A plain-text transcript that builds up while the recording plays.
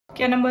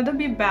Can a mother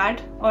be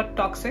bad or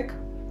toxic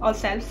or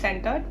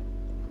self-centered?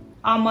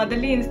 Are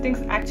motherly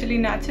instincts actually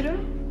natural?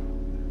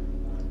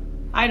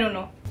 I don't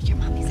know. Your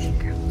mommy's big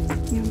girl.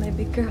 You're my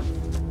big girl.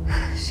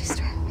 She's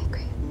driving me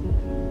crazy.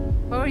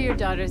 What were your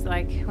daughters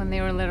like when they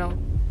were little?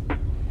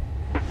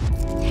 I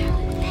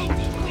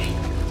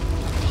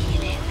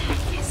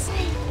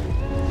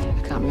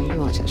can't remember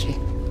much actually.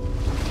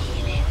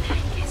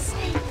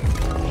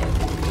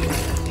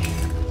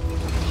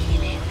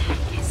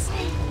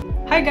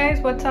 Hi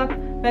guys, what's up?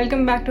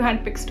 Welcome back to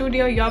Handpick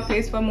Studio, your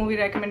place for movie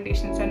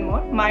recommendations and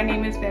more. My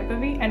name is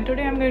Vaibhavi and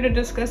today I'm going to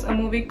discuss a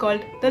movie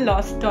called The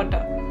Lost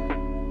Daughter.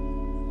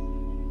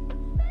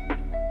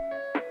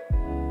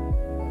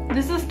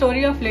 This is the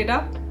story of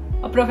Leda,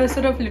 a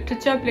professor of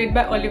literature played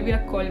by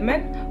Olivia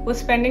Colman, who's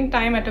spending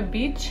time at a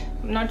beach.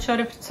 I'm not sure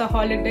if it's a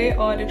holiday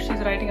or if she's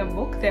writing a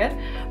book there.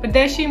 But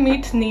there she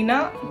meets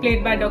Nina,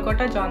 played by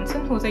Dakota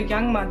Johnson, who's a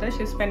young mother.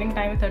 She's spending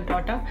time with her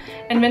daughter.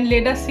 And when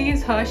Leda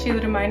sees her, she's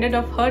reminded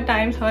of her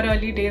times, her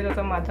early days as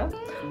a mother.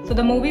 So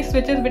the movie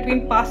switches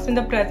between past and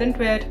the present,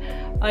 where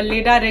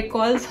Leda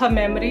recalls her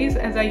memories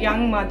as a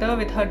young mother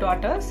with her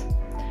daughters.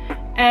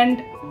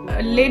 And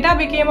Leda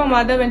became a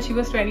mother when she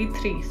was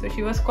 23, so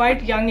she was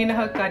quite young in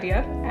her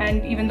career,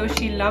 and even though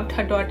she loved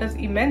her daughters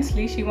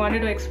immensely, she wanted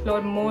to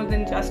explore more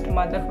than just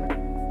motherhood.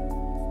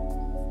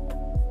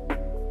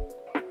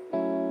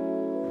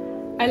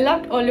 I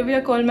loved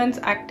Olivia Colman's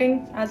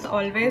acting as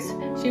always.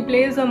 She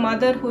plays a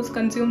mother who's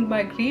consumed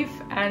by grief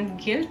and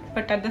guilt,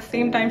 but at the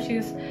same time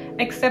she's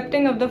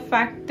accepting of the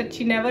fact that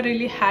she never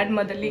really had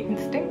motherly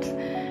instincts,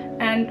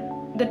 and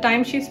the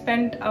time she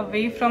spent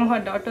away from her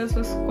daughters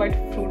was quite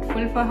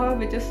fruitful for her,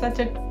 which is such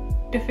a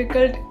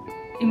difficult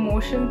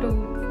emotion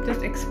to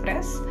just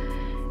express.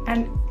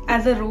 And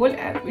as a role,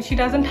 she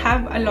doesn't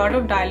have a lot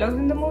of dialogue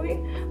in the movie,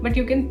 but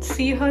you can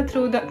see her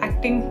through the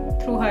acting,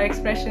 through her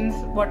expressions,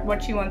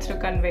 what she wants to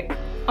convey.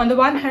 On the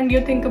one hand,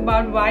 you think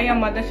about why a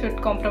mother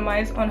should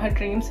compromise on her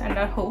dreams and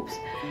her hopes,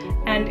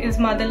 and is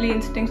motherly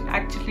instinct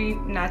actually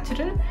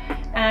natural?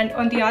 And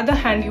on the other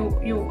hand,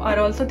 you are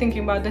also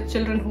thinking about the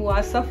children who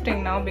are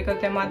suffering now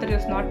because their mother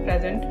is not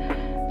present,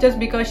 just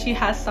because she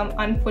has some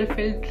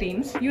unfulfilled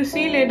dreams. You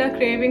see Leda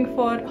craving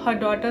for her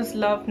daughter's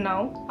love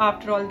now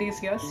after all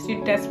these years. She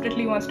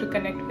desperately wants to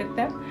connect with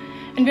them.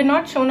 And we're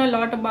not shown a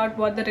lot about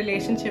what the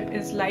relationship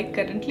is like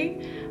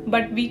currently,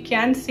 but we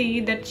can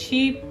see that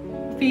she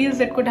feels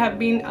it could have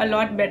been a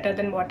lot better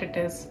than what it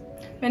is.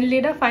 When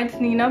Leda finds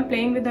Nina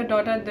playing with her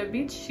daughter at the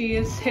beach, she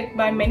is hit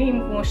by many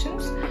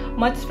emotions,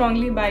 much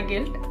strongly by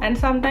guilt, and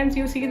sometimes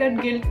you see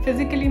that guilt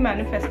physically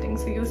manifesting.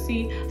 So you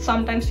see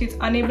sometimes she's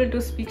unable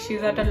to speak,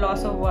 she's at a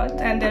loss of words,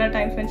 and there are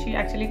times when she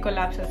actually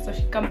collapses. So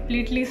she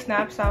completely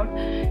snaps out,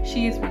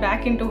 she is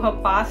back into her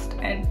past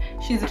and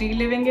she's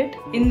reliving it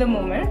in the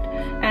moment,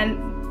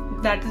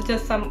 and that is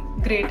just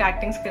some great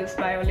acting skills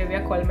by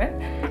Olivia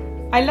Colman.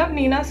 I love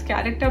Nina's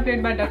character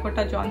played by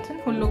Dakota Johnson,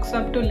 who looks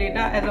up to Leda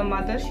as a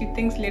mother. She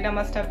thinks Leda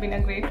must have been a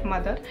great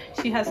mother.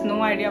 She has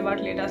no idea about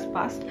Leda's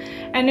past.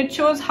 And it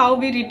shows how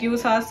we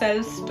reduce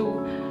ourselves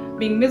to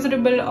being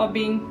miserable or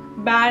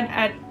being bad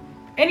at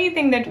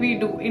anything that we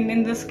do.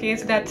 In this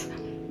case, that's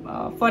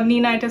for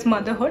Nina it is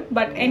motherhood,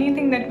 but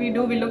anything that we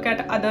do, we look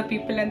at other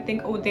people and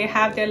think, oh, they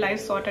have their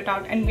lives sorted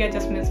out and we are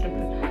just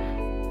miserable.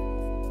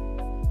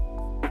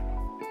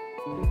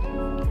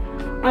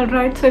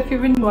 Alright, so if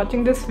you've been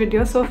watching this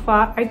video so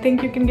far, I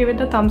think you can give it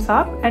a thumbs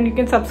up and you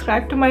can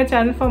subscribe to my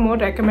channel for more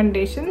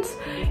recommendations.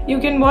 You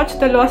can watch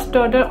The Lost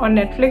Daughter on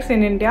Netflix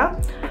in India.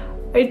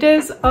 It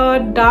is a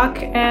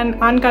dark and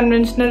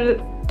unconventional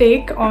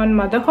take on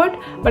motherhood,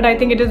 but I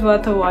think it is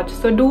worth a watch.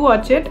 So do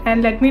watch it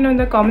and let me know in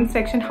the comment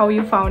section how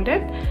you found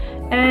it.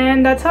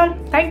 And that's all.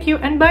 Thank you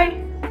and bye.